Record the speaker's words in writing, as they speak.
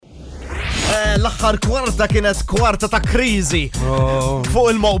L-aħħar kwarta kienet kwarta ta' kriżi fuq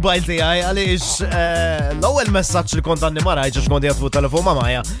il-mobile tiegħi għaliex l-ewwel messaġġ li kont għandi mara ġiex kont fuq telefon ma'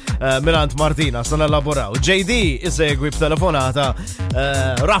 Maja minant Martina sta nelaboraw. JD isegwi b'telefonata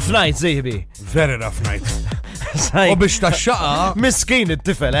rough night ziħbi. Very rough night. U biex taxxaqa miskin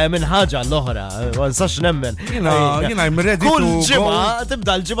it-tifel minn ħaġa l-oħra, ma nsax nemmen. Jiena I'm ready to go. Kull ġimgħa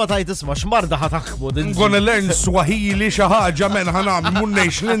tibda l-ġimgħa tajt isma' x'marda ħataħbu din. Gonna learn Swahili xi ħaġa men ħanam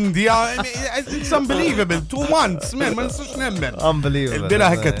munnejx l-Indja. It's unbelievable. 2 months, man, ma nistax nemmen. Unbelievable.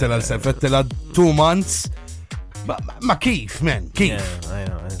 Il-bira ħekkettilha l-self, għettila 2 months. Ma kif, man, kif?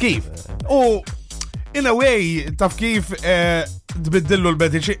 Kif? U in a way, taf kif tbiddillu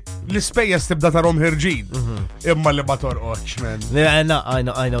l-bediċi, l-ispejjeż tibda tarom ħirġin. Imma li ma torqodx, man.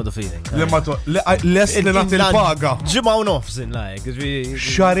 I know the feeling. Li ma torqodx. Les li nagħti l-paga. Ġimgħa u nofs like.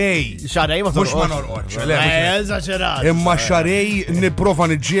 Xarej. Xarej ma torqodx. Mhux ma norqodx. Eżaġerat. Imma xarej nipprova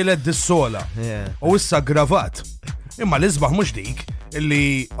niġġieled dis-sola. U issa gravat. Imma l-isbaħ mhux dik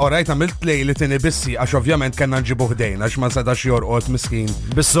illi orajt għamilt lej li tini bissi għax ovvjament kanna nġibu ħdejna għax ma sadax jorqot miskin.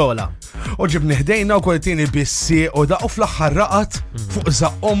 Bis-sola. U ġibni ħdejna u koltini bissi u da u fl-axħar raqat fuq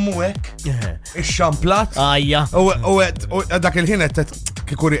zaqqommu hekk. Ix-xamplat. Ajja. U dak il-ħin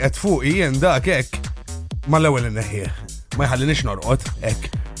kikuri qed fuq jien dak hekk ma l-ewwel inneħħieħ. Ma jħallinix norqot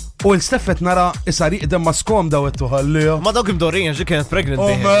hekk. U l-steffet nara isar jiqdem ma skom daw it-tuħallija. Ma dawk imdorrin ġi kienet pregnant.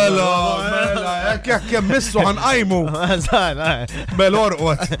 Mela, jekk missu ħanqajmu. Mela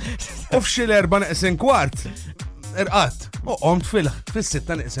orqot. U f'xil 4:15 irqat. U qomt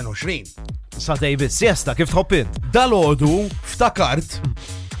fil-6:20. Satej bis-siesta kif tħobbin. Dal-għodu ftakart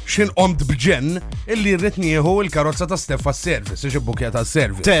xin qomt bġen illi rrid nieħu l-karozza ta' Steffa s-service, iġibbukja ta'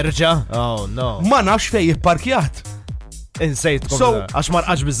 s-service. Terġa? Oh no. Ma nafx fej jipparkjat. Insejtkom, għax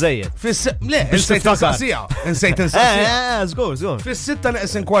marqax bizzejiet. Le, insejt insaqsija. Insejt insaqsija. Zgur.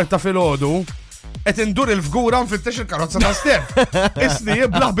 Fis-6:15 fil-ħodu, et indur il-fgura nfittex il-karozza ta' Steff. Isni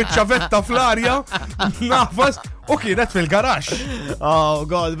jiblaħ bit-ċavetta fl-arja, nafas, u kienet fil-garax. Oh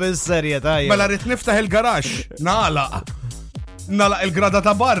God, bis-serjet, ajja. Mela rrit niftaħ il-garax, nalaq il-grada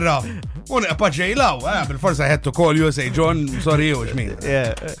ta' barra. Unqpa ġejlaw, bil-forsa had to call you, say John, sorry, u xmin.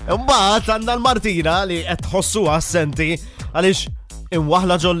 Mbaħt għandna l-Martina li qed ħossuha assenti għaliex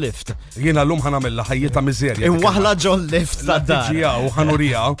imwaħla ġol lift. Jiena l-lum ħanamilla ħajjita miżerja. Imwaħla ġol lift ta' dar. Ġija u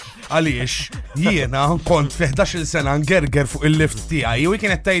ħanurija għaliex jiena kont fi 11 sena ngerger fuq il-lift tiegħi u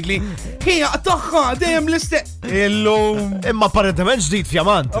kienet tgħidli hija taħħa dejjem l-istess. Illum. Imma apparentement ġdid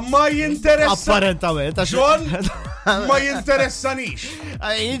fjamant. Ma jinteressa. Apparentement. John, ma jinteressanix.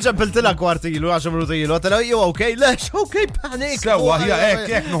 Ġabiltila kwartilu, 10 minuti ilu, għatela, ju okej, lex, okej, panik. Sewa, hija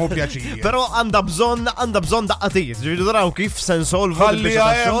ek nuħu pjaċir. Pero għanda bżon daqqatit, ġvidu daraw kif sensolvu. Għalli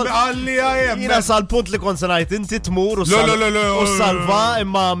għajem. Jina sal-punt li konsenajt inti tmur u salva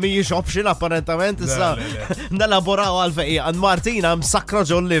imma miġ option apparentament, issa nelaboraw għal-feqija. Għand Martina msakra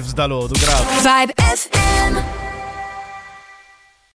ġol lifts dal-ħodu, grav. 5 FM